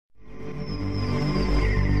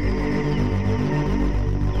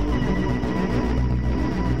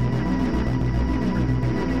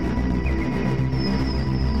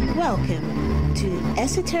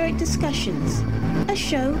Esoteric Discussions, a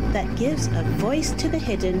show that gives a voice to the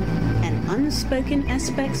hidden and unspoken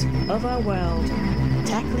aspects of our world,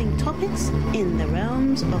 tackling topics in the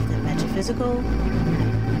realms of the metaphysical,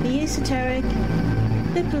 the esoteric,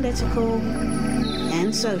 the political,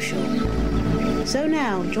 and social. So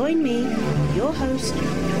now join me, your host,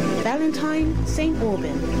 Valentine St.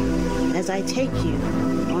 Aubyn, as I take you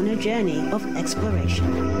on a journey of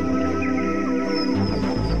exploration.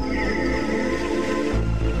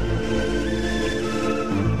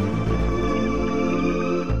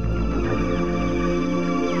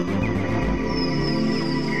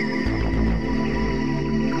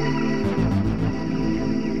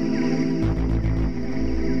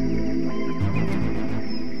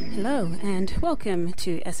 Hello and welcome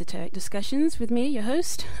to Esoteric Discussions with me, your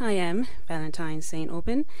host. I am Valentine St.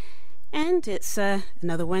 Aubyn, and it's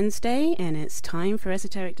another Wednesday and it's time for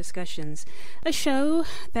Esoteric Discussions, a show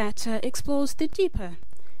that explores the deeper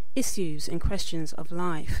issues and questions of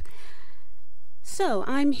life. So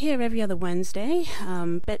I'm here every other Wednesday,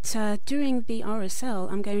 but during the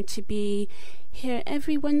RSL I'm going to be here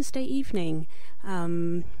every Wednesday evening,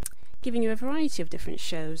 giving you a variety of different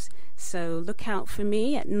shows. So look out for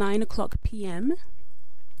me at 9 o'clock p.m.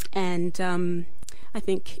 And I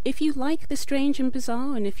think if you like the strange and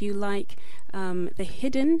bizarre, and if you like the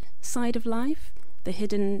hidden side of life, the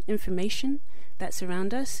hidden information that's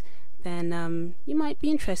around us, then you might be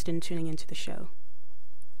interested in tuning into the show.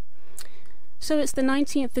 So it's the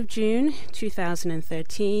 19th of June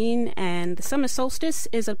 2013, and the summer solstice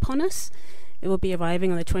is upon us. It will be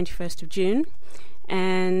arriving on the 21st of June.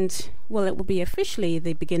 And, well, it will be officially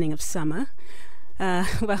the beginning of summer.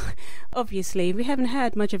 Well, obviously, we haven't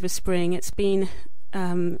had much of a spring. It's been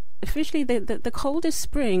officially the coldest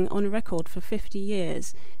spring on record for 50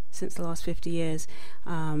 years, since the last 50 years.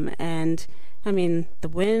 And, I mean, the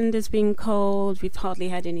wind has been cold. We've hardly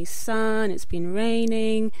had any sun. It's been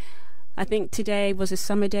raining. I think today was a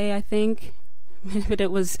summer day, I think. But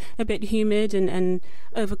it was a bit humid and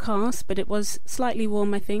overcast, but it was slightly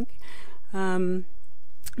warm, I think.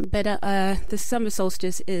 But the summer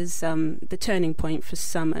solstice is the turning point for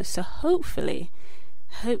summer, so hopefully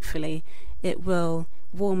it will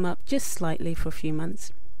warm up just slightly for a few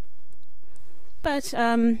months. But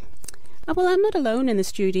well, I'm not alone in the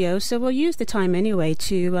studio, so we'll use the time anyway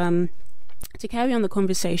to carry on the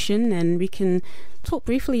conversation, and we can talk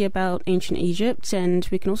briefly about ancient Egypt, and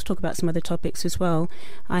we can also talk about some other topics as well.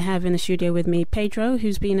 I have in the studio with me Pedro,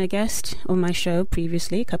 who's been a guest on my show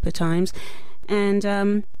previously a couple of times,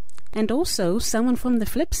 and also someone from the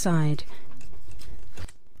flip side.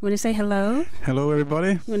 Want to say hello? Hello,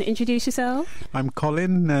 everybody. You want to introduce yourself? I'm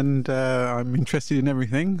Colin, and I'm interested in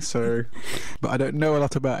everything, but I don't know a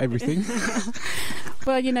lot about everything.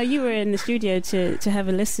 Well, you know, you were in the studio to have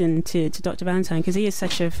a listen to Dr. Valentine, because he is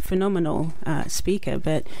such a phenomenal speaker,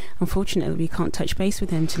 but unfortunately we can't touch base with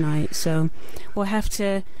him tonight, so we'll have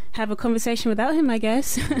to have a conversation without him, I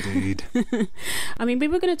guess. Indeed. I mean, we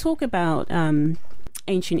were going to talk about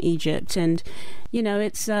ancient Egypt, and, you know,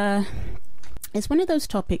 it's one of those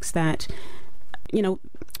topics that, you know,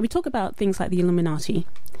 we talk about things like the Illuminati,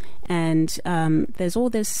 and there's all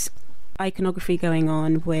this iconography going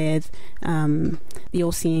on with the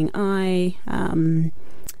all-seeing eye,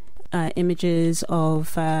 images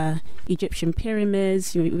of Egyptian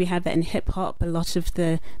pyramids. We have that in hip-hop, a lot of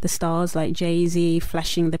the stars like Jay-Z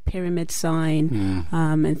flashing the pyramid sign,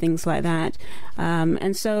 and things like that.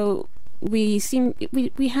 And so we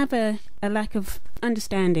have a lack of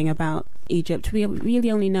understanding about Egypt. We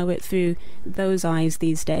really only know it through those eyes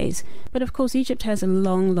these days. But of course, Egypt has a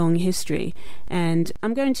long history, and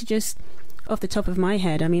I'm going to just, off the top of my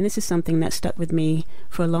head, I mean, this is something that stuck with me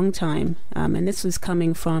for a long time, and this was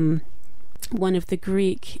coming from one of the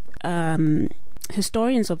Greek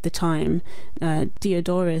historians of the time,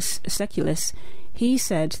 Diodorus Siculus. He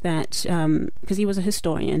said that, because he was a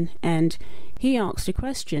historian, and he asked a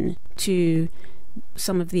question to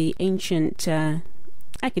some of the ancient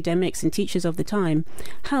academics and teachers of the time: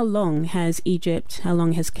 how long has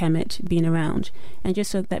Kemet been around? And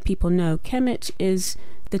just so that people know, Kemet is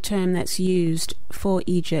the term that's used for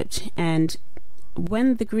Egypt, and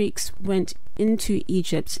when the Greeks went into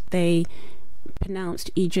Egypt, they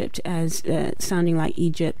pronounced Egypt as sounding like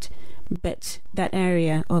Egypt, but that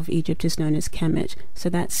area of Egypt is known as Kemet, so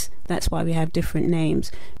that's why we have different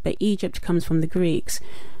names. But Egypt comes from the Greeks.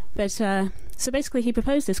 But so basically he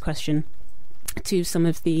proposed this question to some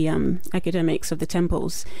of the academics of the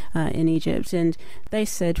temples in Egypt, and they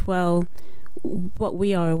said, well, what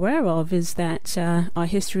we are aware of is that our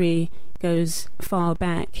history goes far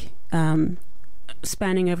back,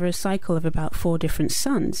 spanning over a cycle of about 4 different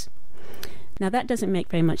suns. Now, that doesn't make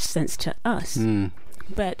very much sense to us.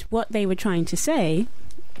 But what they were trying to say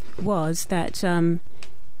was that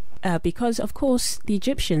because, of course, the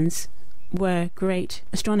Egyptians were great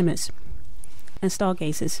astronomers and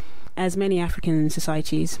stargazers, as many African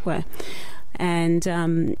societies were.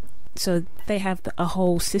 And so they have a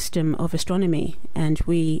whole system of astronomy, and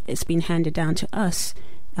it's been handed down to us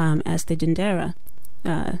as the Dendera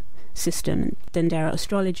system, Dendera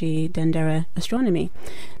astrology, Dendera astronomy.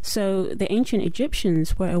 So the ancient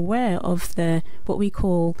Egyptians were aware of what we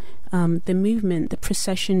call the movement, the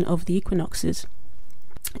precession of the equinoxes.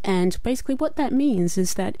 And basically what that means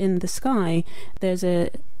is that in the sky there's a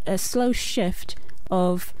slow shift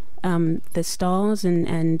of the stars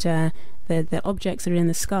and the objects that are in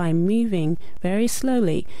the sky moving very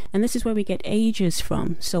slowly. And this is where we get ages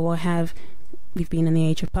from. So we've been in the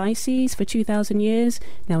age of Pisces for 2,000 years.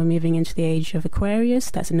 Now we're moving into the age of Aquarius.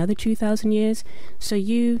 That's another 2,000 years. So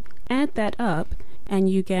you add that up and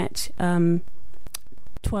you get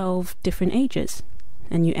 12 different ages.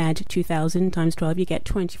 And you add 2,000 times 12, you get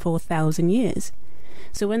 24,000 years.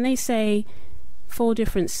 So when they say 4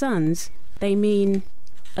 different suns, they mean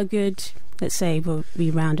a good, let's say,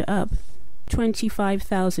 we round it up,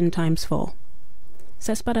 25,000 times 4.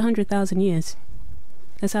 So that's about 100,000 years.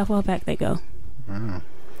 That's how far back they go. Wow.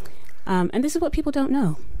 And this is what people don't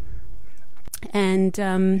know. And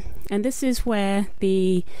this is where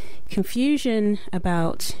the confusion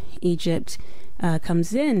about Egypt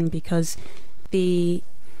comes in, because the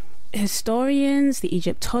historians, the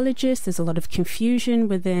Egyptologists, there's a lot of confusion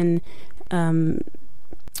within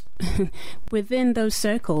within those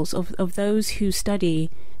circles of those who study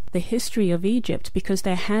the history of Egypt, because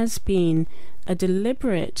there has been a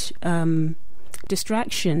deliberate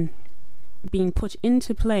distraction being put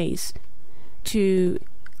into place to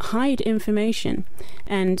hide information.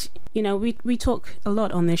 And we talk a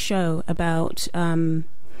lot on this show about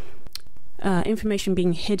information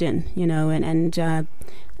being hidden, and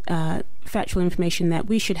factual information that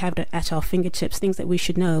we should have at our fingertips, things that we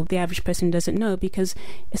should know, the average person doesn't know, because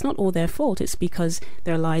it's not all their fault. It's because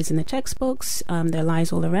there are lies in the textbooks, there are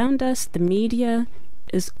lies all around us, the media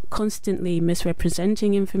is constantly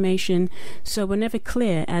misrepresenting information, so we're never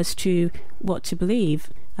clear as to what to believe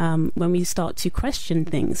when we start to question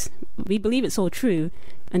things. We believe it's all true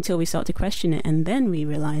until we start to question it, and then we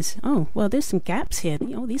realize, oh, well, there's some gaps here.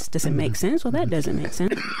 This doesn't make sense. Well, that doesn't make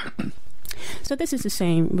sense. So this is the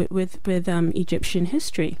same with Egyptian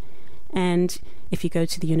history. And if you go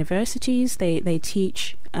to the universities, they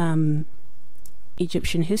teach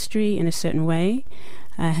Egyptian history in a certain way,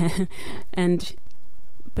 but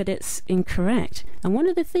it's incorrect. And one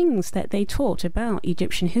of the things that they taught about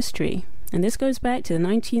Egyptian history, and this goes back to the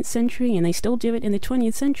 19th century, and they still do it in the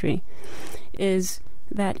 20th century, is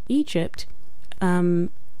that Egypt,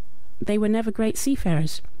 they were never great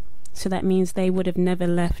seafarers. So that means they would have never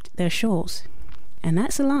left their shores. And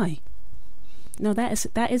that's a lie. No,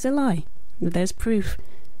 that is a lie. There's proof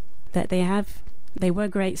that they were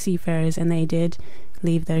great seafarers and they did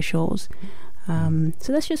leave their shores.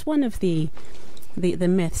 So that's just one of the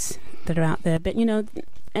myths that are out there. But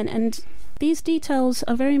and these details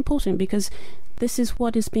are very important, because this is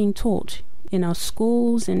what is being taught in our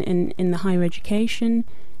schools and in the higher education.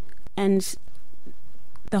 And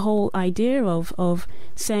the whole idea of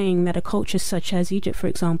saying that a culture such as Egypt, for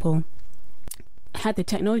example, had the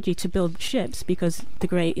technology to build ships, because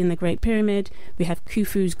in the Great Pyramid we have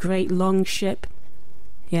Khufu's great long ship.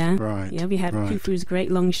 Yeah, right. Yeah, we have Khufu's great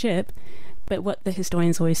long ship. But what the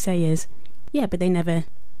historians always say is, yeah, but they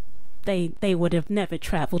would have never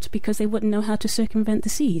travelled because they wouldn't know how to circumvent the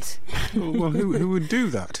seas. Well, who would do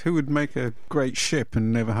that? Who would make a great ship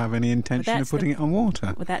and never have any intention of putting it on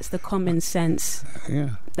water? Well, that's the common sense.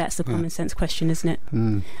 Yeah. That's the common sense question, isn't it?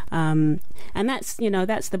 Mm. And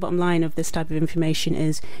that's the bottom line of this type of information,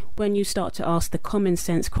 is when you start to ask the common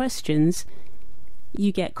sense questions,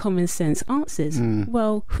 you get common sense answers.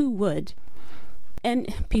 Well, who would?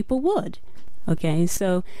 And people would. Okay,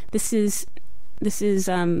 so these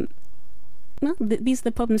are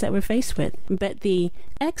the problems that we're faced with. But the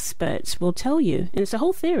experts will tell you, and it's a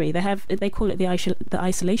whole theory. They call it the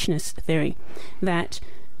isolationist theory, that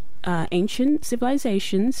ancient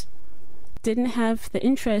civilizations didn't have the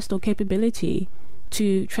interest or capability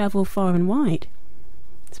to travel far and wide.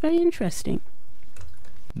 It's very interesting.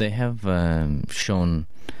 They have shown,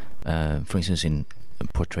 for instance,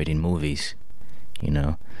 portrayed in movies,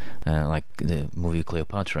 like the movie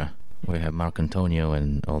Cleopatra, where you have Marc Antonio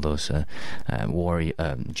and all those warrior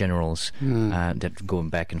generals that go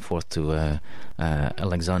back and forth to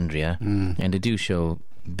Alexandria, and they do show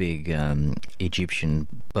big Egyptian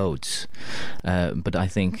boats. But I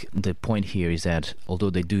think the point here is that although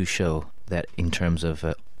they do show that in terms of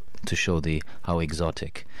to show how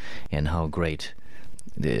exotic and how great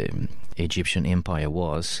the Egyptian empire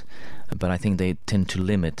was, but I think they tend to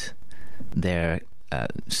limit their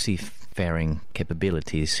seafaring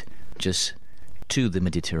capabilities just to the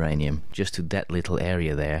Mediterranean, just to that little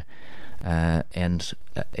area there, and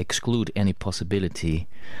exclude any possibility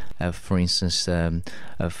of, for instance,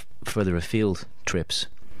 of further afield trips,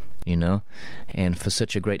 you know. And for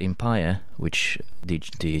such a great empire, which the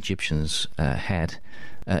Egyptians had,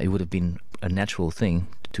 it would have been a natural thing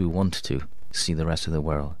to want to see the rest of the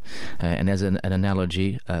world. And as an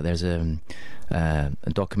analogy, there's a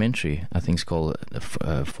documentary, I think it's called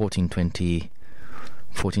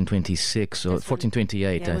 1426 or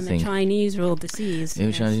 1428, I when think. the Chinese ruled the seas.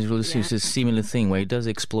 The Chinese ruled the seas. It's a similar thing where it does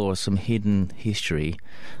explore some hidden history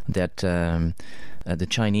that the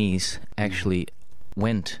Chinese actually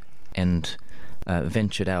went and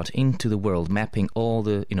ventured out into the world, mapping all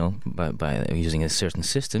the, by using certain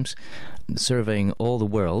systems, surveying all the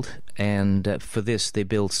world, and for this they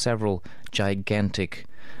built several gigantic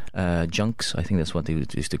junks. I think that's what they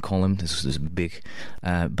used to call them. This is big,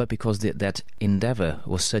 but because that endeavor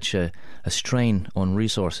was such a strain on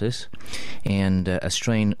resources and a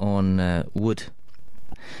strain on wood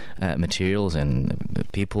materials and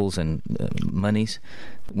peoples and monies,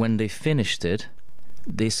 when they finished it,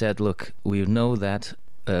 they said, look, we know that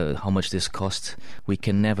how much this costs, we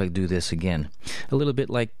can never do this again. A little bit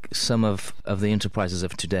like some of the enterprises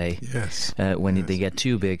of today. Yes. When they get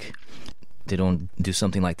too big, they don't do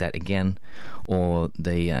something like that again, or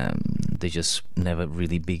they just never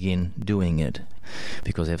really begin doing it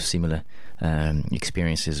because they have similar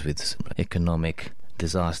experiences with economic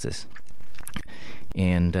disasters.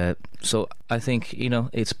 And so I think,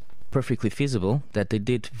 it's perfectly feasible that they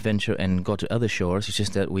did venture and go to other shores. It's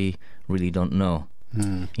just that we really don't know.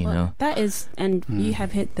 You know, that is, and you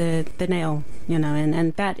have hit the nail,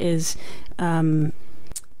 and that is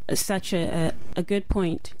such a good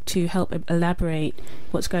point to help elaborate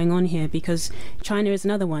what's going on here, because China is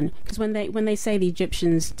another one. Because when they say the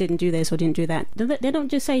Egyptians didn't do this or didn't do that, they don't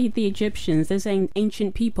just say the Egyptians, they're saying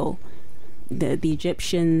ancient people. The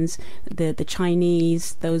Egyptians, the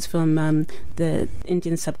Chinese, those from the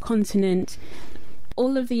Indian subcontinent,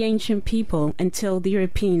 all of the ancient people, until the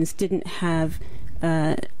Europeans didn't have,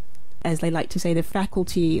 as they like to say, the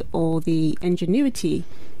faculty or the ingenuity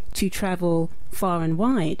to travel far and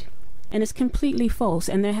wide. And it's completely false,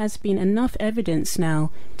 and there has been enough evidence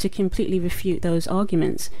now to completely refute those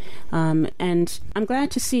arguments. And I'm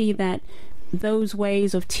glad to see that those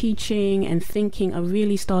ways of teaching and thinking are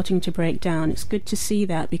really starting to break down. It's good to see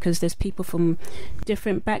that, because there's people from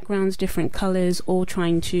different backgrounds, different colours, all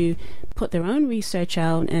trying to put their own research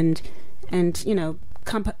out and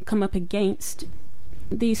come up against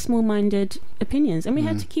these small-minded opinions. And we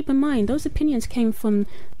had to keep in mind those opinions came from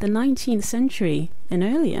the 19th century and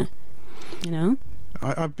earlier.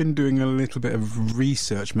 I've been doing a little bit of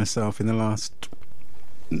research myself in the last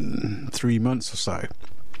 3 months or so.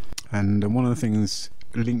 And one of the things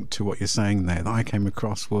linked to what you're saying there that I came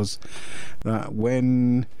across was that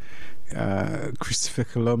when Christopher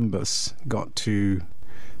Columbus got to,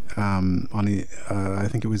 I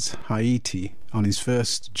think it was Haiti, on his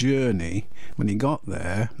first journey, when he got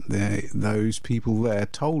there, those people there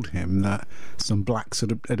told him that some blacks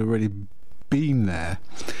had already been there.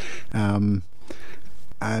 And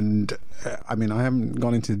I haven't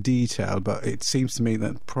gone into detail, but it seems to me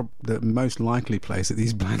that the most likely place that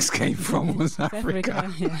these blacks came from was Africa.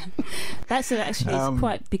 Yeah. That's actually it's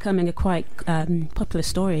quite becoming a quite popular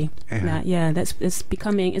story.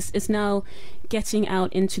 It's now getting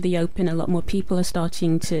out into the open. A lot more people are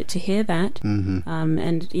starting to hear that,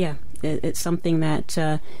 it's something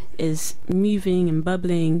that is moving and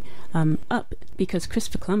bubbling up, because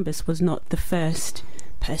Christopher Columbus was not the first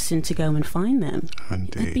person to go and find them.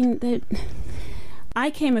 Indeed.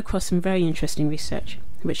 I came across some very interesting research,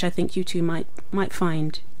 which I think you two might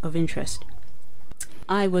find of interest.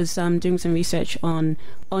 I was doing some research on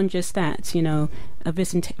just that,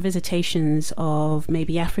 visitations of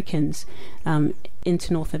maybe Africans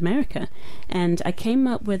into North America, and I came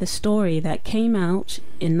up with a story that came out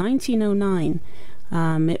in 1909.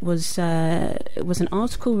 It was an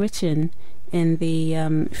article written in the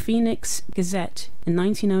Phoenix Gazette in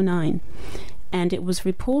 1909, and it was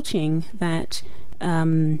reporting that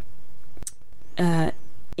in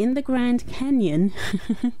the Grand Canyon,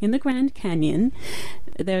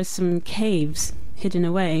 there's some caves hidden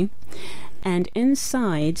away, and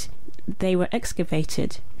inside they were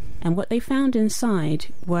excavated, And what they found inside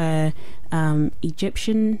were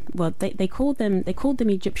Egyptian. Well, they called them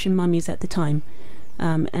Egyptian mummies at the time,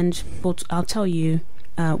 and I'll tell you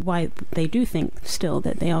why they do think still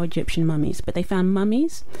that they are Egyptian mummies. But they found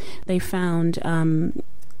mummies. They found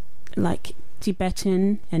like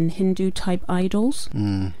Tibetan and Hindu type idols.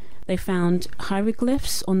 They found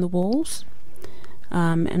hieroglyphs on the walls,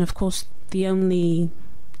 and of course the only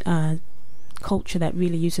culture that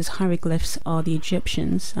really uses hieroglyphs are the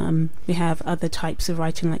Egyptians. We have other types of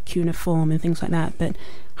writing like cuneiform and things like that, but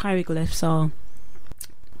hieroglyphs are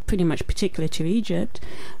pretty much particular to Egypt.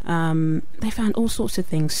 They found all sorts of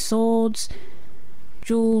things, swords,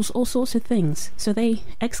 jewels, all sorts of things. So they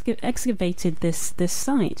excavated this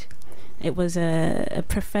site. It was a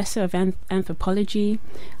professor of anthropology,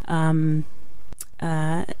 some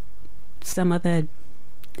other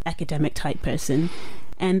academic type person,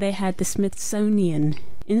 and they had the Smithsonian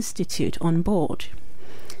Institute on board.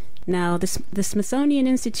 Now, the Smithsonian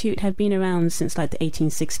Institute have been around since like the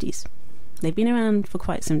 1860s. They've been around for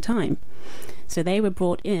quite some time. So they were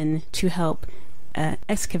brought in to help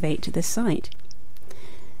excavate this site.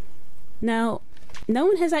 Now, no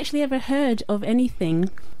one has actually ever heard of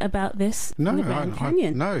anything about this in the Grand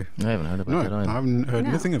Canyon. No, I haven't heard about that either. I haven't heard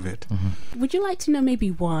nothing of it. Would you like to know maybe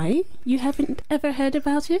why you haven't ever heard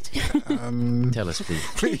about it? Tell us,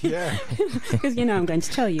 please. Yeah. Because I'm going to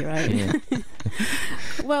tell you, right? Yeah.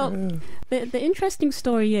 Well, the interesting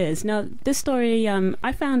story is, now this story,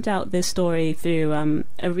 I found out this story through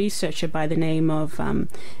a researcher by the name of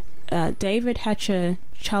David Hatcher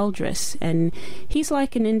Childress, and he's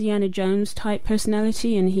like an Indiana Jones type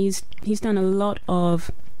personality, and he's done a lot of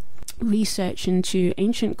research into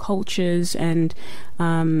ancient cultures and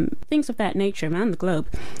things of that nature around the globe.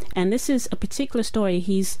 And this is a particular story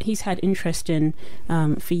he's had interest in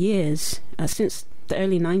for years, since the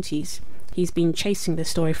early 90s. He's been chasing this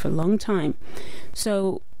story for a long time.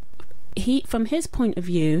 So from his point of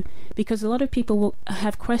view, because a lot of people will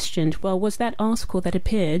have questioned, well, was that article that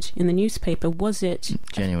appeared in the newspaper, was it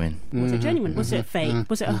genuine? Was it genuine? Was it fake?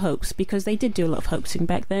 Was it a hoax? Because they did do a lot of hoaxing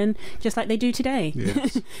back then, just like they do today.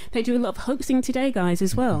 Yes. They do a lot of hoaxing today, guys,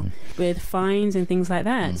 as well, with fines and things like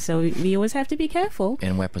that. So we always have to be careful.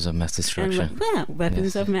 And weapons of mass destruction.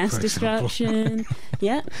 Weapons of mass destruction.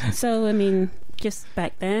 Yeah. So, I mean, just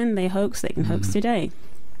back then, they hoaxed, they can hoax today.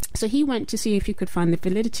 So he went to see if he could find the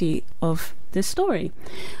validity of this story.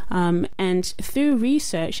 And through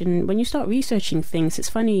research, and when you start researching things, it's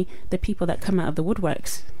funny the people that come out of the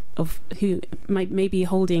woodworks of who might be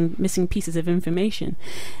holding missing pieces of information.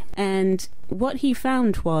 And what he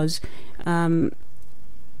found was,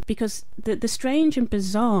 because the strange and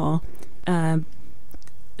bizarre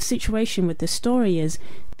situation with this story is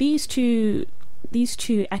these two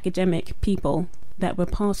academic people that were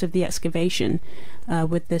part of the excavation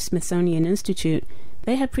with the Smithsonian Institute,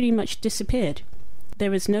 they had pretty much disappeared.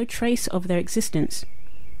 There is no trace of their existence.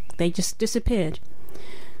 They just disappeared.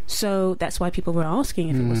 So that's why people were asking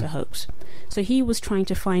if it was a hoax. So he was trying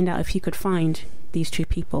to find out if he could find these two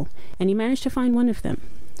people, and he managed to find one of them.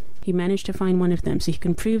 So he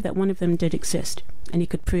can prove that one of them did exist, and he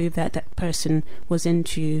could prove that that person was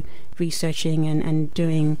into researching and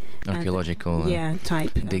doing archaeological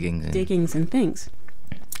type diggings and things.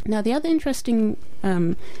 Now, the other interesting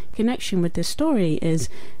connection with this story is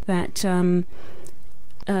that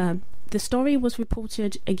the story was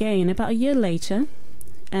reported again about a year later,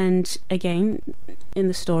 and again in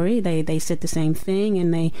the story they said the same thing,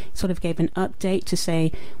 and they sort of gave an update to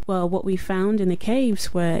say, well, what we found in the caves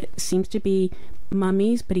seems to be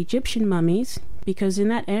mummies, but Egyptian mummies, because in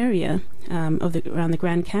that area around the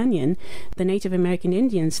Grand Canyon, the Native American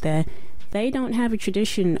Indians there, they don't have a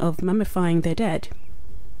tradition of mummifying their dead.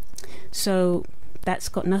 So that's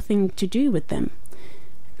got nothing to do with them.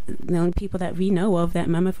 The only people that we know of that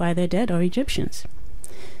mummify their dead are Egyptians.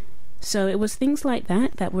 So it was things like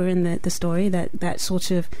that were in the story that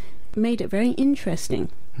sort of made it very interesting.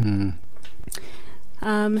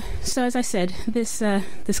 So as I said, this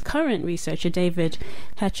current researcher, David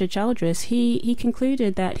Hatcher Childress, he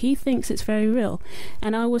concluded that he thinks it's very real.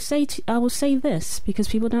 And I will say this because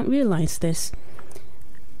people don't realize this.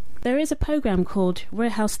 There is a program called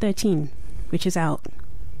Warehouse 13, which is out.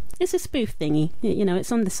 It's a spoof thingy,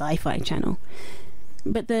 it's on the Sci-Fi Channel.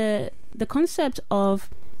 But the concept of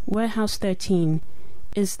Warehouse 13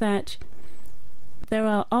 is that there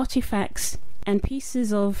are artifacts and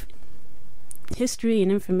pieces of history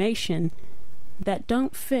and information that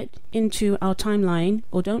don't fit into our timeline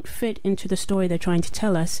or don't fit into the story they're trying to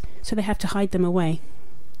tell us, so they have to hide them away.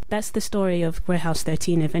 That's the story of Warehouse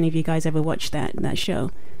 13, if any of you guys ever watched that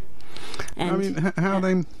show. And I mean, how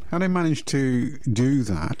they manage to do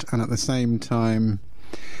that, and at the same time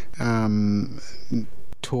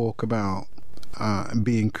talk about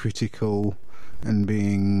being critical and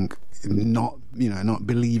being not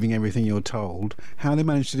believing everything you're told. How they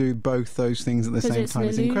manage to do both those things at the same time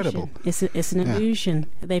is incredible. It's an illusion.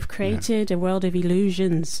 They've created a world of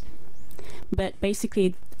illusions. But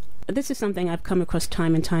basically, this is something I've come across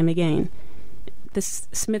time and time again. The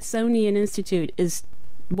Smithsonian Institute is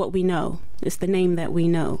what we know. It's the name that we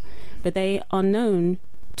know. But they are known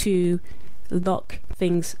to lock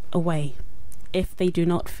things away if they do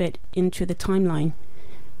not fit into the timeline.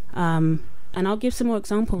 And I'll give some more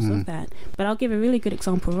examples of that. But I'll give a really good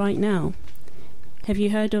example right now. Have you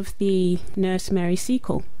heard of the nurse Mary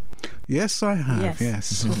Seacole? Yes, I have.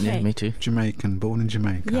 Yes. Okay. Yeah, me too. Jamaican, born in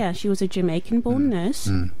Jamaica. Yeah, she was a Jamaican-born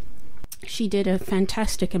nurse. She did a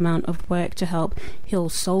fantastic amount of work to help heal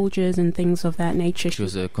soldiers and things of that nature. She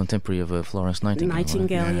was a contemporary of Florence Nightingale.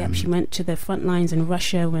 Nightingale, yeah. She went to the front lines in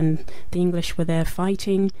Russia when the English were there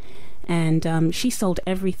fighting, and she sold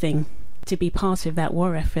everything to be part of that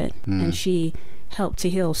war effort, and she helped to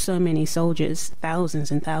heal so many soldiers,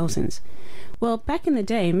 thousands and thousands. Well, back in the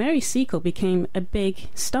day, Mary Seacole became a big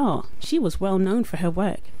star. She was well known for her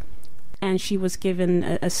work, and she was given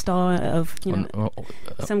a star of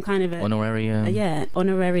some kind of honorary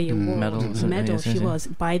honorary award medal. She was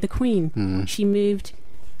by the Queen. She moved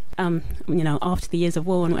after the years of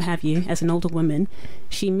war and what have you, as an older woman,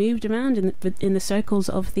 she moved around in the circles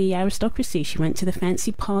of the aristocracy. She went to the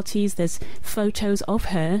fancy parties. There's photos of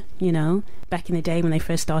her, back in the day when they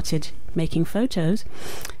first started making photos,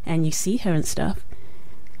 and you see her and stuff.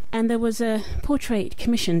 And there was a portrait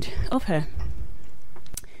commissioned of her.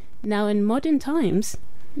 Now, in modern times,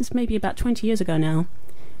 this may be about 20 years ago now,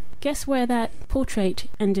 guess where that portrait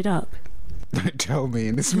ended up? Don't tell me,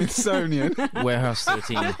 in the Smithsonian. Warehouse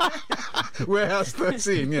 13. Warehouse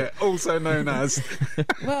 13, yeah, also known as.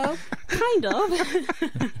 Well, kind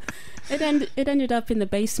of. It ended up in the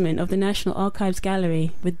basement of the National Archives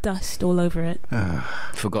Gallery with dust all over it.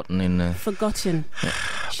 Forgotten. Forgotten.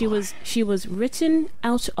 She was written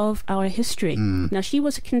out of our history. Now, she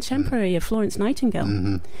was a contemporary of Florence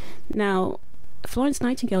Nightingale. Now, Florence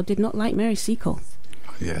Nightingale did not like Mary Seacole.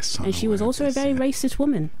 Yes. And she was also a very racist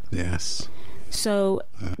woman. Yes. So,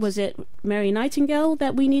 was it Mary Nightingale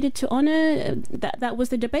that we needed to honour? That was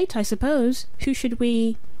the debate, I suppose. Who should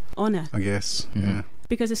we honour? I guess, yeah.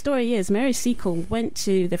 Because the story is, Mary Seacole went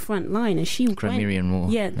to the front line, and she Crimean War.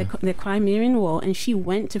 Yeah, the Crimean War, and she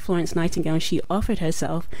went to Florence Nightingale, and she offered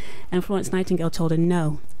herself, and Florence Nightingale told her,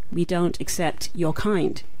 no, we don't accept your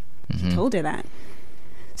kind. She told her that.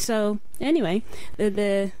 So, anyway,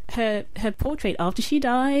 her portrait, after she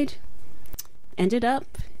died, ended up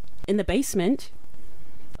in the basement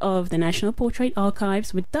of the National Portrait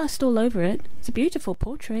Archives with dust all over it. It's a beautiful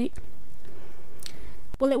portrait.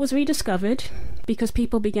 Well, it was rediscovered because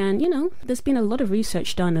people began, there's been a lot of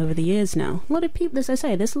research done over the years now. A lot of people, as I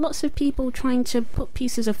say, there's lots of people trying to put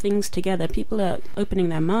pieces of things together. People are opening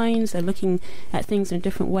their minds, they're looking at things in a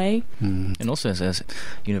different way. And also as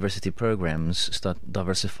university programs start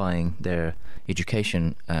diversifying their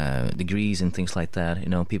education degrees and things like that,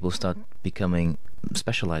 people start becoming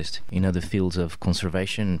specialized in other fields of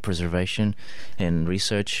conservation, preservation and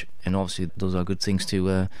research, and obviously those are good things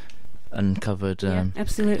to uncovered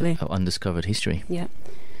absolutely undiscovered history. Yeah.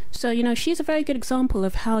 So she's a very good example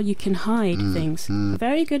of how you can hide things.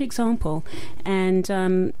 Very good example.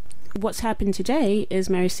 And what's happened today is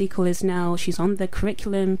Mary Seacole she's on the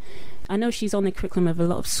curriculum. I know she's on the curriculum of a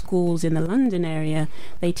lot of schools in the London area.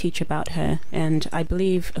 They teach about her, and I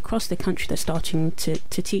believe across the country they're starting to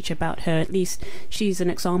teach about her. At least she's an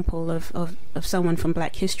example of someone from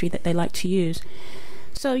Black history that they like to use.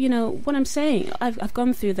 So, what I'm saying, I've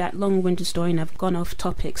gone through that long-winded story, and I've gone off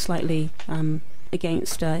topic slightly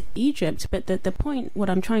against Egypt. But the point, what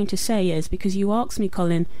I'm trying to say is, because you asked me,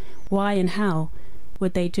 Colin, why and how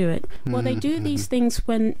would they do it? Well, they do these things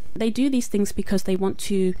because they want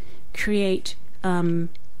to create an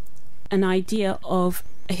idea of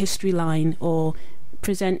a history line or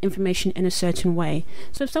present information in a certain way.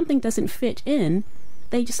 So if something doesn't fit in,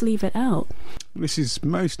 they just leave it out. This is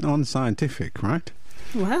most unscientific, right?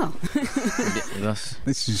 Wow.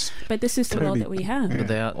 This is the world that we have. Yeah. But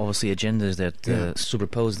there are obviously agendas that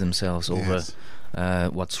superpose themselves over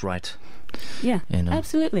what's right. Yeah,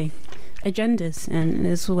 absolutely. Agendas, and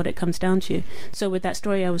this is what it comes down to. So with that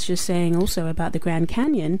story I was just saying also about the Grand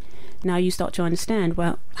Canyon, now you start to understand,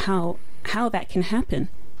 well, how that can happen.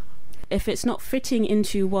 If it's not fitting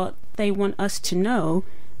into what they want us to know,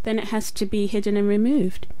 then it has to be hidden and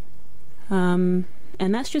removed.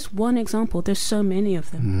 And that's just one example. There's so many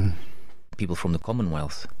of them. People from the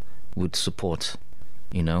Commonwealth would support,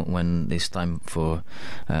 when it's time for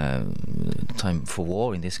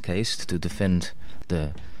war, in this case, to defend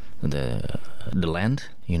the land,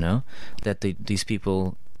 that these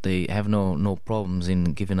people, they have no problems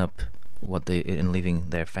in giving up in leaving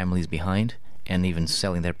their families behind, and even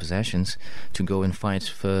selling their possessions to go and fight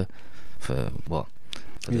for the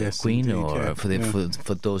Queen, indeed, or for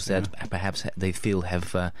those that perhaps they feel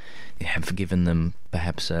have given them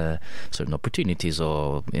perhaps certain opportunities,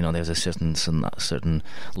 or there's a certain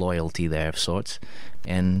loyalty there of sorts,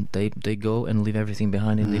 and they go and leave everything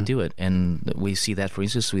behind and they do it. And we see that, for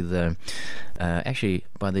instance, with actually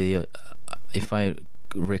by the if I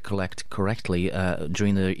recollect correctly,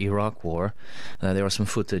 during the Iraq War, there was some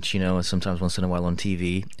footage, sometimes once in a while on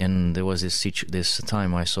TV, and there was this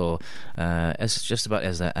time I saw, as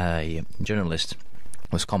a journalist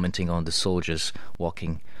was commenting on the soldiers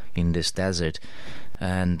walking in this desert,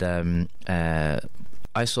 and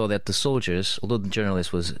I saw that the soldiers, although the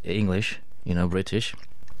journalist was English, British,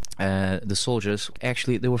 the soldiers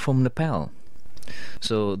actually, they were from Nepal.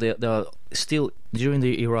 So there are still, during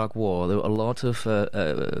the Iraq War, there were a lot of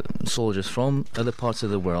soldiers from other parts of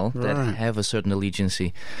the world that have a certain allegiance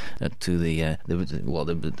to the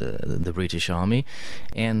British Army,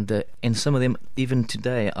 and some of them even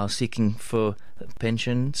today are seeking for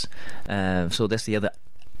pensions. So that's the other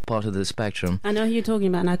part of the spectrum. I know who you're talking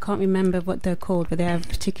about, and I can't remember what they're called, but they have a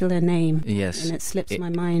particular name. Yes, and it slips my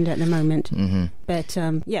mind at the moment. But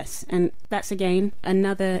yes, and that's again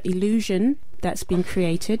another illusion that's been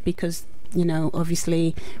created, because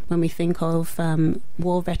obviously when we think of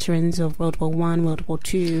war veterans of World War I, World War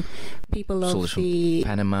II, people of the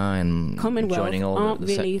Panama and Commonwealth aren't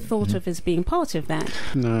really thought of as being part of that.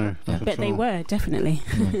 No, but they were definitely.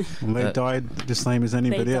 Well, they died the same as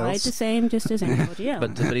anybody else. They died the same, just as anybody else.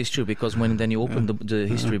 But it's true, because when then you open the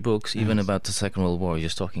history books, even about the Second World War you're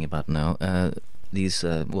just talking about now, these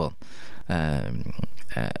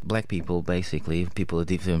black people, basically people of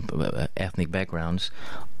different ethnic backgrounds,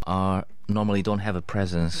 normally don't have a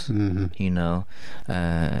presence, and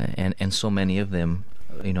so many of them,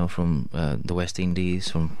 from the West Indies,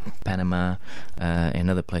 from Panama, and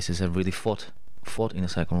other places, have really fought in the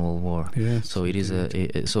Second World War. Yes, so it is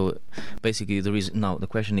so basically the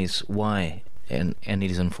question is why, and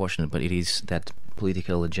it is unfortunate, but it is that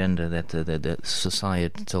political agenda, that the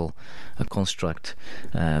societal construct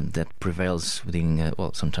that prevails within,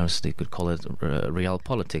 sometimes they could call it real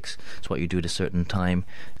politics. It's what you do at a certain time,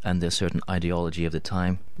 and there's certain ideology of the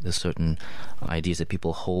time, there's certain ideas that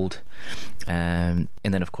people hold, and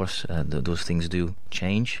then of course those things do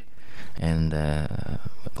change, and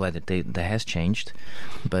glad that that has changed,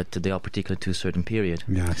 but they are particular to a certain period.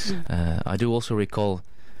 Yes. I do also recall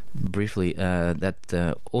briefly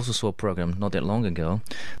that also saw a program not that long ago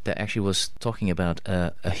that actually was talking about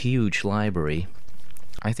a huge library,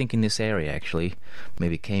 I think in this area actually,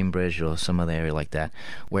 maybe Cambridge or some other area like that,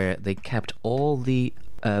 where they kept all the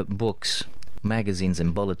books, magazines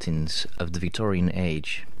and bulletins of the Victorian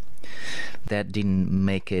age that didn't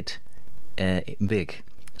make it big.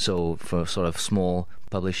 So for sort of small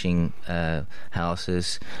publishing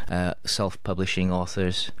houses, self-publishing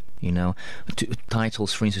authors,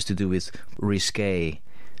 titles, for instance, to do with risque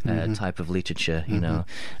type of literature, and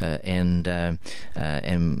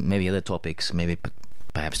maybe other topics, maybe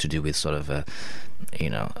perhaps to do with sort of,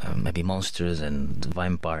 maybe monsters and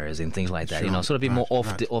vampires and things like that. Sort of be more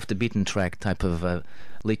off the beaten track type of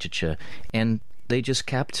literature, and they just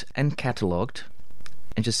kept and catalogued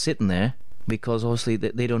and just sitting there because obviously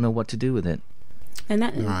they don't know what to do with it. And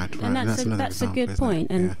that's a good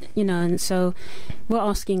point. And and so we're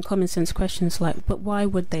asking common sense questions like, but why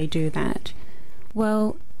would they do that?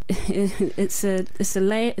 Well, it's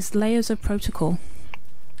layers of protocol.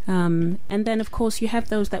 And then of course you have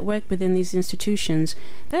those that work within these institutions.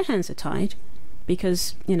 Their hands are tied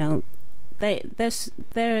because they're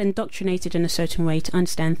indoctrinated in a certain way to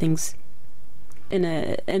understand things in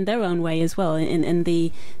their own way as well, in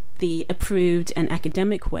the approved and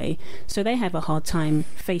academic way, so they have a hard time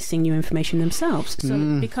facing new information themselves, so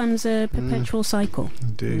it becomes a perpetual cycle.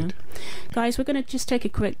 Indeed. Guys, we're going to just take a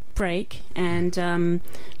quick break and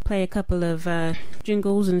play a couple of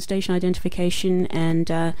jingles and station identification,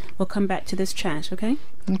 and we'll come back to this chat. Okay.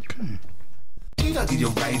 You don't need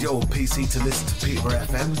your radio or PC to listen to Peterborough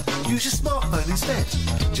FM. Use your smartphone instead.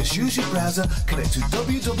 Just use your browser, connect to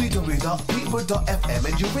www.peterborough.fm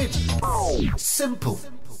and you're in. Simple.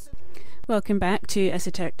 Welcome back to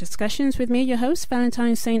Esoteric Discussions with me, your host,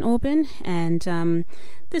 Valentine St. Aubyn, and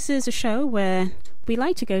this is a show where we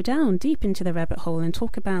like to go down deep into the rabbit hole and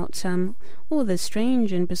talk about all the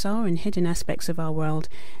strange and bizarre and hidden aspects of our world.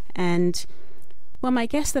 And, well, my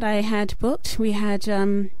guest that I had booked, we had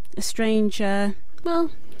a strange,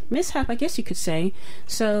 mishap, I guess you could say.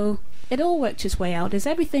 So it all worked its way out, as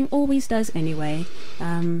everything always does anyway,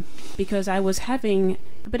 because I was having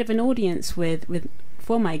a bit of an audience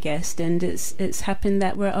for my guest, and it's happened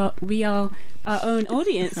that we are our own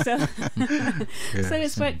audience, so so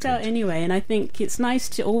it's worked out anyway. And I think it's nice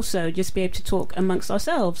to also just be able to talk amongst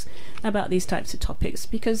ourselves about these types of topics,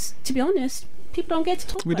 because, to be honest, people don't get to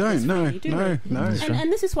talk about this really, do they? No.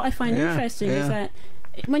 And this is what I find interesting, is that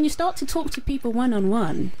when you start to talk to people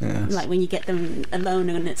one-on-one, like when you get them alone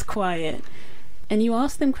and it's quiet, and you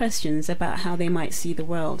ask them questions about how they might see the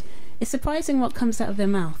world, it's surprising what comes out of their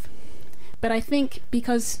mouth. But I think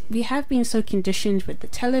because we have been so conditioned with the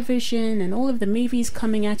television and all of the movies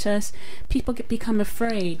coming at us, people become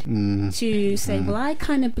afraid to say, well, I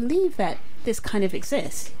kind of believe that this kind of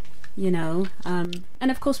exists, you know. And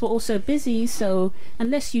of course, we're also busy, so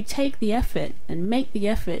unless you take the effort and make the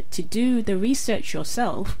effort to do the research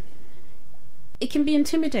yourself, it can be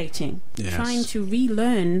intimidating, trying to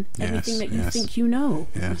relearn everything that you think you know.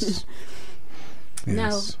 Yes.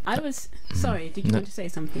 Now, I was... Sorry, did you want to say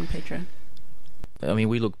something, Petra? I mean,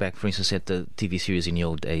 we look back, for instance, at the TV series in the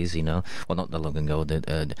old days, you know, well, not that long ago,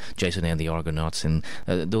 the Jason and the Argonauts, and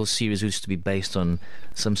those series used to be based on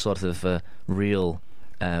some sort of real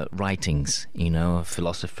writings, you know,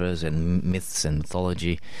 philosophers and myths and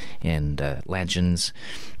mythology and legends,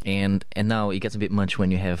 and now it gets a bit much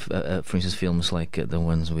when you have, for instance, films like the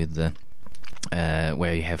ones with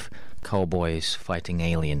where you have cowboys fighting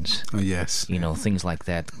aliens. Oh yes, you know, things like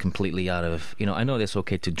that, completely out of, you know, I know that's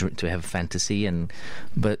okay to have fantasy,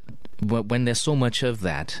 but when there's so much of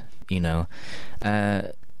that, you know,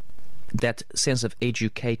 that sense of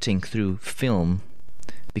educating through film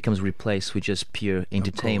becomes replaced with just pure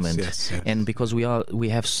entertainment. Of course, yes. And because we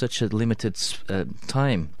have such a limited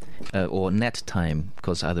time or net time,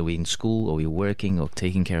 because either we're in school or we're working or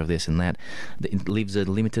taking care of this and that, it leaves a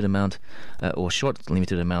limited amount or short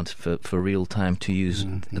limited amount for real time to use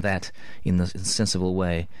that in a sensible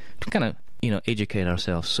way to kind of, you know, educate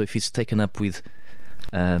ourselves. So if it's taken up with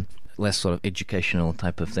less sort of educational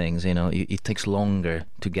type of things, you know, it takes longer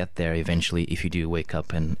to get there eventually if you do wake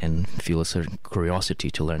up and feel a certain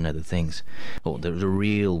curiosity to learn other things, or the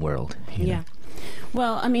real world, you know.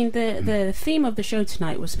 Well, I mean, the theme of the show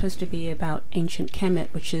tonight was supposed to be about ancient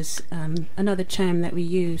Kemet, which is another term that we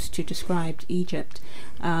use to describe Egypt.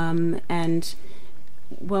 And,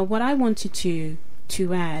 well, what I wanted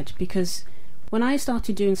to add, because when I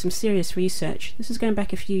started doing some serious research, this is going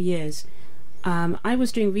back a few years, I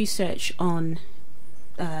was doing research on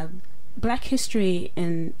black history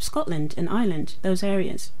in Scotland and Ireland, those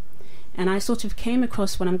areas. And I sort of came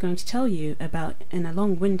across what I'm going to tell you about in a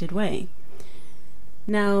long-winded way.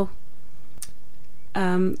 Now,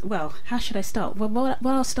 well, how should I start? Well, what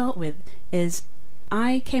I'll start with is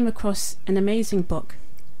I came across an amazing book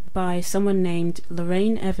by someone named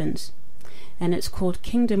Lorraine Evans, and it's called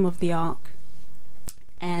Kingdom of the Ark.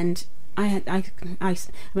 And I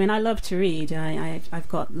mean, I love to read. I've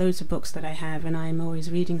got loads of books that I have, and I'm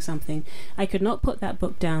always reading something. I could not put that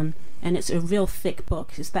book down, and it's a real thick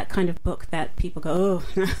book. It's that kind of book that people go,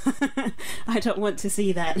 oh, I don't want to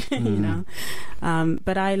see that, you know.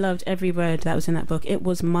 But I loved every word that was in that book. It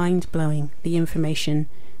was mind-blowing, the information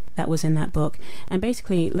that was in that book. And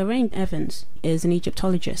basically, Lorraine Evans is an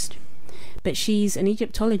Egyptologist, but she's an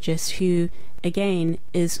Egyptologist who, again,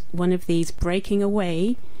 is one of these breaking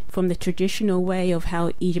away from the traditional way of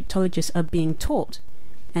how Egyptologists are being taught.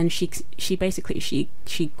 And she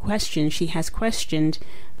has questioned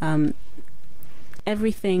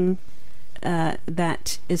everything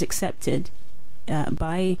that is accepted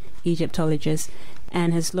by Egyptologists,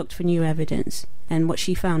 and has looked for new evidence, and what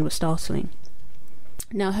she found was startling.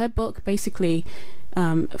 Now, her book basically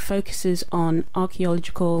focuses on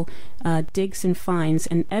archaeological digs and finds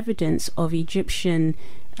and evidence of Egyptian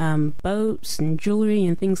boats and jewellery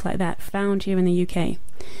and things like that found here in the UK.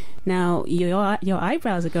 Now, your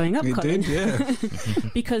eyebrows are going up, Colin. It did, yeah.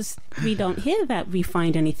 Because we don't hear that we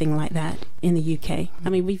find anything like that in the UK. I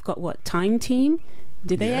mean, we've got, what, Time Team?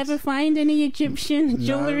 Did they ever find any Egyptian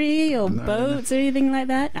jewellery or boats or anything like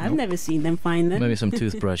that? I've never seen them find them. Maybe some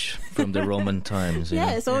toothbrush from the Roman times.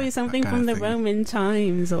 Yeah, it's always something from the Roman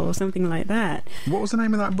times or something like that. What was the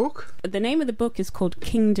name of that book? The name of the book is called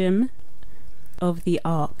Kingdom of the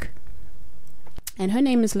Ark. And her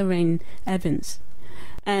name is Lorraine Evans.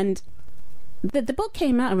 And the book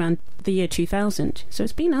came out around the year 2000, so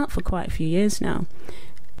it's been out for quite a few years now.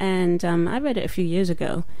 And I read it a few years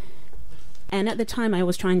ago. And at the time, I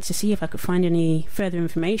was trying to see if I could find any further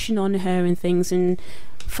information on her and things. And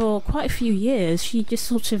for quite a few years, she just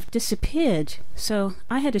sort of disappeared. So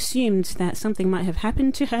I had assumed that something might have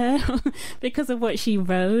happened to her because of what she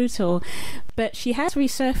wrote. But she has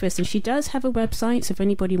resurfaced, and she does have a website. So if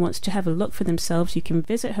anybody wants to have a look for themselves, you can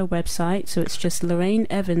visit her website. So it's just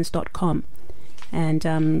lorraineevans.com.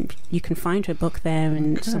 And you can find her book there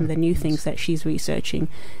and some of the new things that she's researching.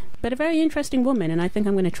 But a very interesting woman, and I think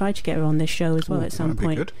I'm going to try to get her on this show as well at some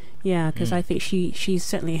point. Good. Yeah, because I think she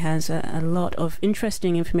certainly has a lot of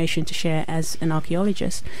interesting information to share as an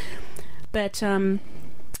archaeologist. But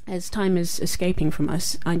as time is escaping from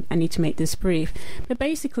us, I need to make this brief. But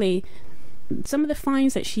basically, some of the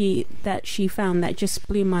finds that she found that just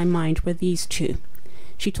blew my mind were these two.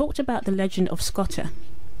 She talked about the legend of Scotta.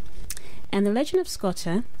 And the legend of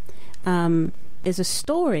Scotta is a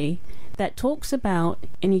story that talks about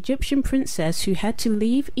an Egyptian princess who had to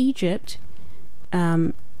leave Egypt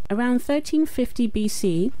around 1350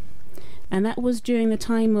 BC, and that was during the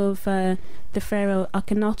time of the pharaoh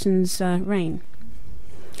Akhenaten's reign.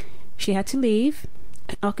 She had to leave.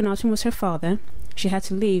 Akhenaten was her father. She had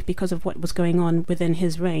to leave because of what was going on within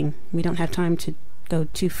his reign. We don't have time to go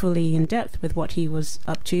too fully in depth with what he was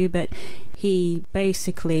up to, but he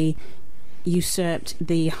basically usurped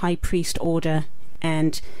the high priest order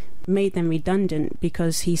and made them redundant,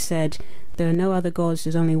 because he said there are no other gods,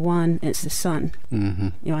 there's only one, it's the sun.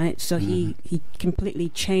 Right? So he completely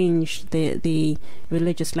changed the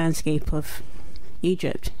religious landscape of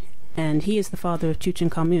Egypt, and he is the father of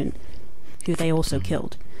Tutankhamun, who they also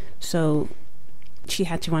killed. So she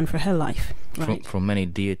had to run for her life, right? From many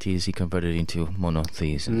deities he converted into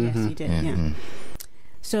monotheism. Yes, he did. Yeah.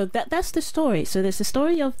 So that's the story. So there's the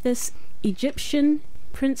story of this Egyptian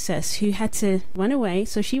princess who had to run away.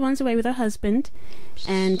 So she runs away with her husband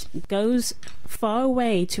and goes far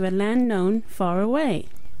away to a land known far away.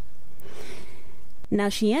 Now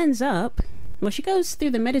she ends up, she goes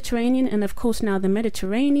through the Mediterranean, and of course now the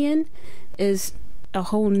Mediterranean is a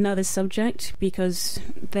whole nother subject, because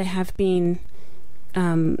there have been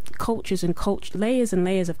cultures and layers and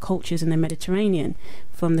layers of cultures in the Mediterranean,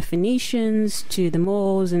 from the Phoenicians to the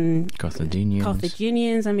Moors and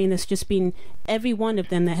Carthaginians. I mean, there's just been every one of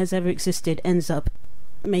them that has ever existed ends up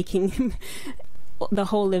making the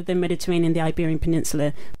whole of the Mediterranean, the Iberian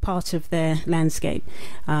Peninsula, part of their landscape.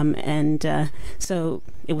 So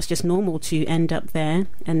it was just normal to end up there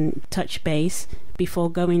and touch base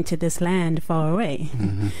before going to this land far away.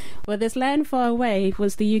 Well, this land far away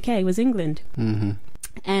was the UK, was England.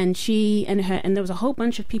 And she and there was a whole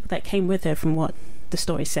bunch of people that came with her, from what the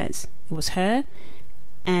story says. It was her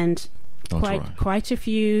and quite a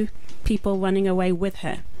few people running away with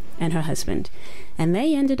her and her husband. And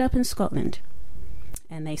they ended up in Scotland.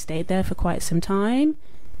 And they stayed there for quite some time.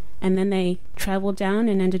 And then they travelled down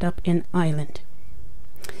and ended up in Ireland.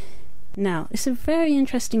 Now, it's a very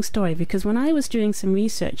interesting story, because when I was doing some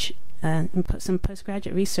research, some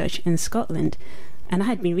postgraduate research in Scotland, and I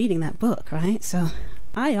had been reading that book, right? So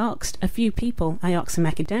I asked a few people. I asked some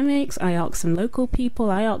academics. I asked some local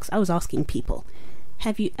people. I was asking people,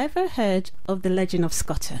 have you ever heard of the legend of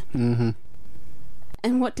Scotta? And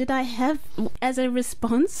what did I have as a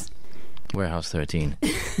response? Warehouse 13.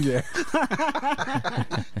 Yeah.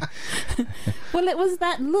 Well, it was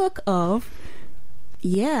that look of,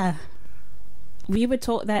 yeah, we were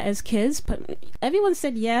taught that as kids, but everyone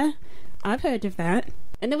said, yeah, I've heard of that.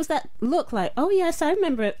 And there was that look like, oh yes, I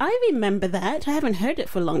remember it. I remember that. I haven't heard it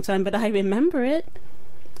for a long time, but I remember it.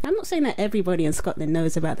 I'm not saying that everybody in Scotland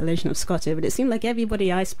knows about the legend of Scotta, but it seemed like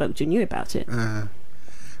everybody I spoke to knew about it.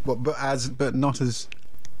 But not as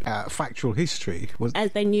factual history.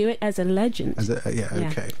 As they knew it as a legend.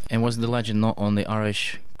 Okay. And was the legend not on the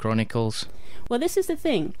Irish Chronicles? Well, this is the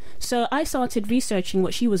thing. So I started researching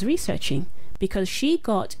what she was researching, because she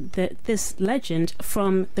got this legend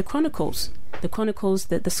from the Chronicles. The Chronicles,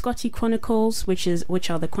 the Scotty Chronicles, which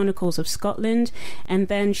are the Chronicles of Scotland, and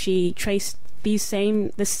then she traced the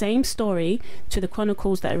same story to the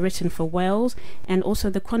Chronicles that are written for Wales, and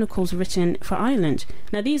also the Chronicles written for Ireland.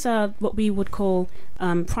 Now, these are what we would call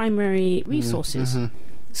primary resources.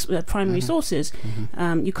 Primary sources.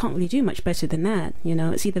 You can't really do much better than that.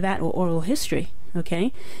 It's either that or oral history.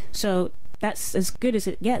 Okay, so that's as good as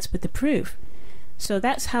it gets with the proof. So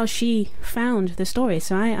that's how she found the story.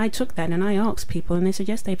 So I took that and I asked people, and they said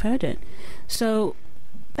yes, they've heard it. So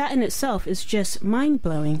that in itself is just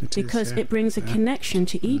mind-blowing, because it brings a connection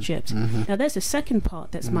to Egypt. Now there's a second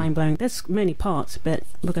part that's mind-blowing. There's many parts, but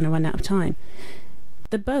we're going to run out of time.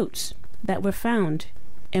 The boats that were found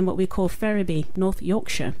in what we call Ferriby, North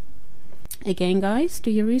Yorkshire. Again, guys,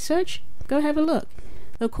 do your research. Go have a look.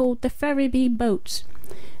 They're called the Ferriby boats.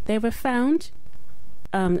 They were found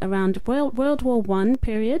around World War I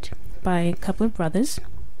period by a couple of brothers.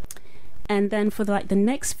 And then for the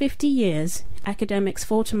next 50 years, academics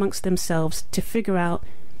fought amongst themselves to figure out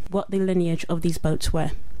what the lineage of these boats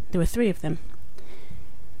were. There were 3 of them.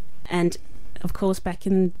 And of course, back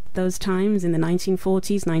in those times, in the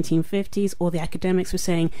 1940s, 1950s, all the academics were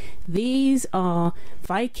saying, these are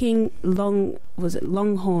Viking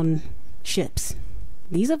Longhorn ships.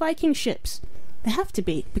 These are Viking ships. They have to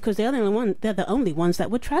be, because they're the only ones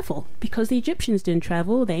that would travel, because the Egyptians didn't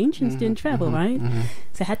travel, the ancients didn't travel, right?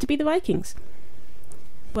 So it had to be the Vikings.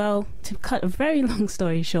 Well, to cut a very long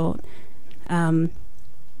story short,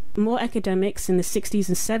 more academics in the 60s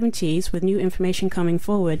and 70s, with new information coming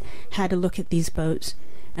forward, had a look at these boats,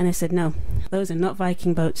 and they said, no, those are not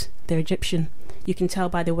Viking boats, they're Egyptian. You can tell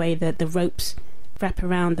by the way that the ropes wrap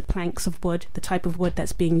around the planks of wood, the type of wood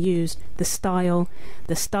that's being used, the style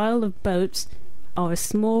of boats are a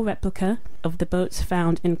small replica of the boats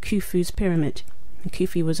found in Khufu's pyramid. And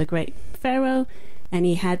Khufu was a great pharaoh, and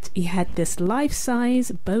he had this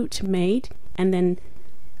life-size boat made, and then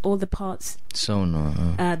all the parts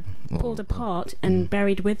pulled apart and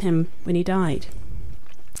buried with him when he died.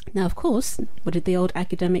 Now, of course, what did the old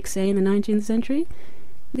academics say in the 19th century?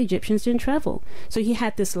 The Egyptians didn't travel. So he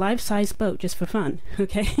had this life-size boat just for fun,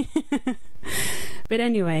 okay? But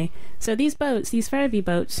anyway, so these Ferriby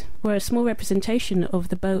boats, were a small representation of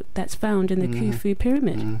the boat that's found in the Khufu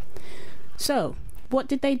pyramid. So, what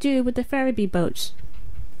did they do with the Ferriby boats?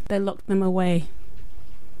 They locked them away.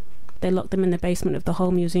 They locked them in the basement of the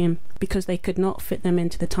whole museum because they could not fit them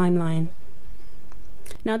into the timeline.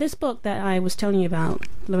 Now, this book that I was telling you about,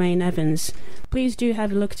 Lorraine Evans, please do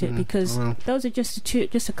have a look at it, because those are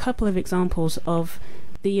just a couple of examples of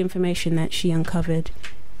the information that she uncovered.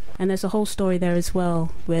 And there's a whole story there as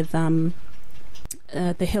well with the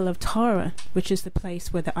Hill of Tara, which is the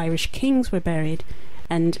place where the Irish kings were buried,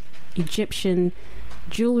 and Egyptian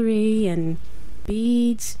jewelry and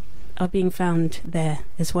beads are being found there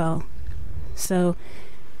as well. So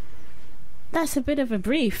that's a bit of a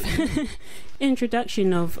brief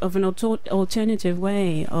introduction of an alternative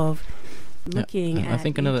way of looking at I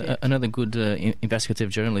think another good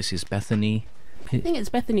investigative journalist is Bethany. I think it's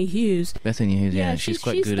Bethany Hughes. Bethany Hughes, yeah, she's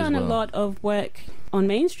quite good as well. She's done a lot of work on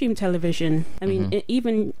mainstream television. I mean,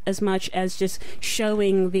 even as much as just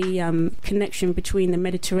showing the connection between the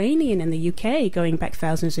Mediterranean and the UK going back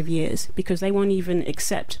thousands of years, because they won't even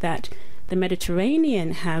accept that the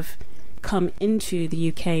Mediterranean have come into the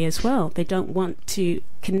UK as well. They don't want to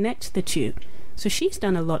connect the two. So she's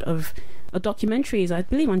done a lot of documentaries, I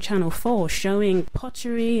believe on Channel 4, showing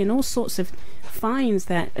pottery and all sorts of finds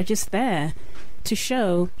that are just there to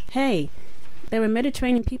show, hey, there were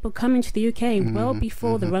Mediterranean people coming to the UK well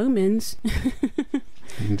before the Romans.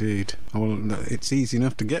 Indeed. Well, it's easy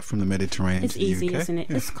enough to get from the Mediterranean to the UK. It's easy, isn't it?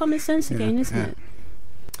 Yeah. It's common sense again, isn't it?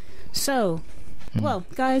 So, well,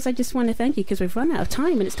 guys, I just want to thank you, because we've run out of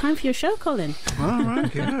time, and it's time for your show, Colin. All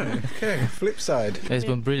right, good. Okay, flip side. It's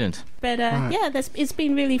been brilliant. But yeah, it's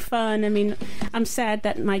been really fun. I mean, I'm sad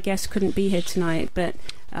that my guest couldn't be here tonight, but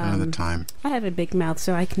another time. I have a big mouth,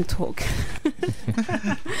 so I can talk.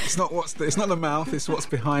 It's not the mouth; it's what's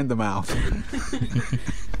behind the mouth.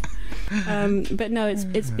 But no,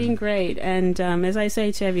 it's been great, and as I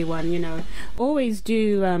say to everyone, always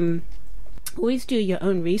do your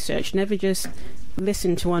own research. Never just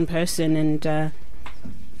listen to one person and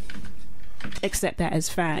accept that as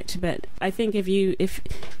fact. But I think if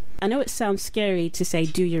I know it sounds scary to say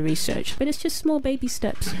do your research, but it's just small baby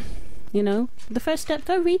steps. The first step,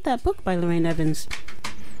 go read that book by Lorraine Evans.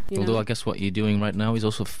 Although I guess what you're doing right now is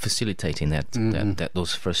also facilitating that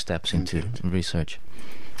those first steps into research.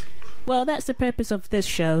 Well, that's the purpose of this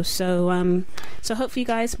show. So hopefully you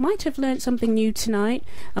guys might have learned something new tonight.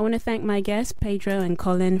 I want to thank my guests, Pedro and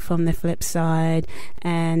Colin from The Flip Side,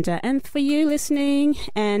 and for you listening.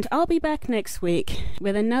 And I'll be back next week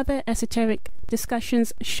with another Esoteric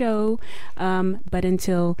Discussions show. But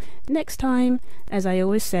until next time, as I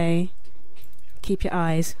always say, keep your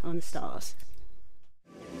eyes on the stars.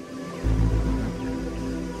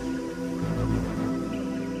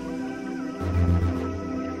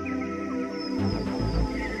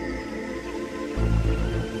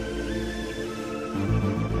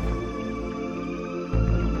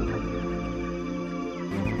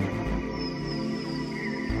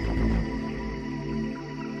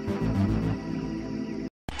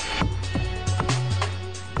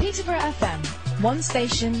 Peterborough FM, one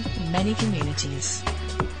station, many communities.